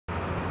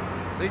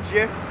Tu sais,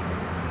 Jeff,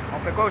 on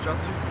fait quoi aujourd'hui?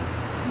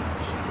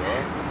 Je sais pas.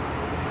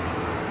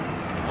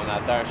 On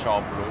attend un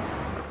char bleu.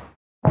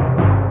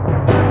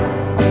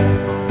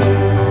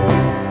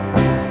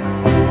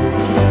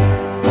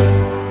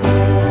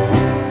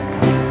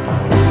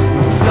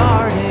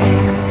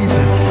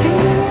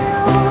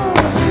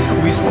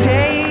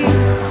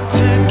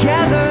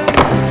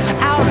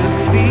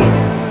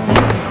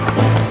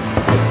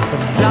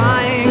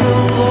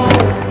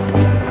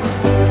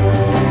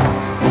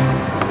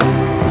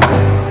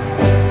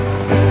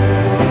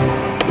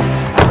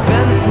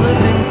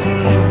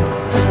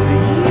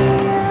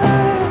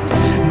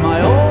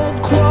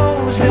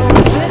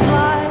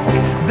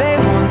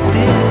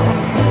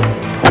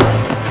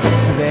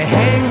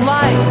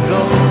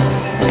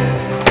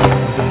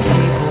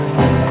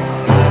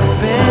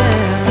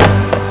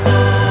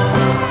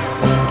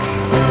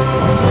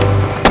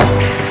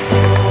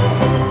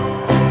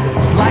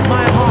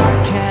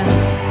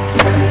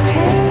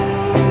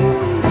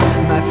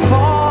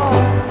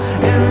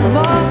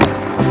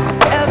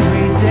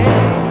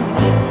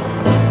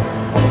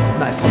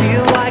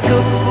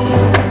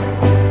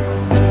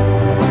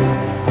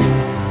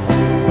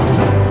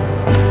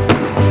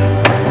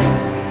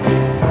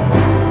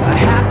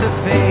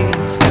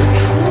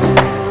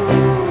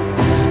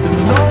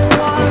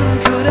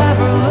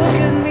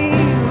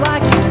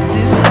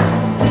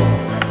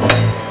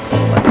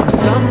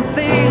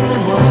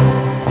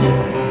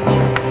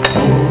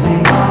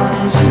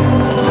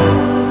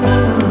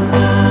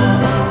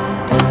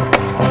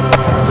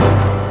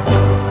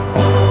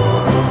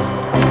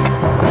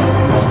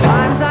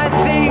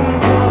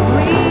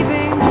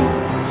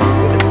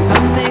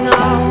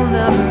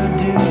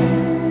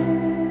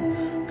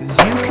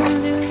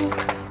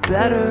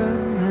 Better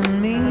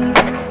than me,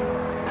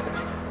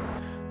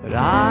 but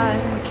I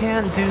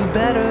can't do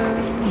better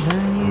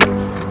than you.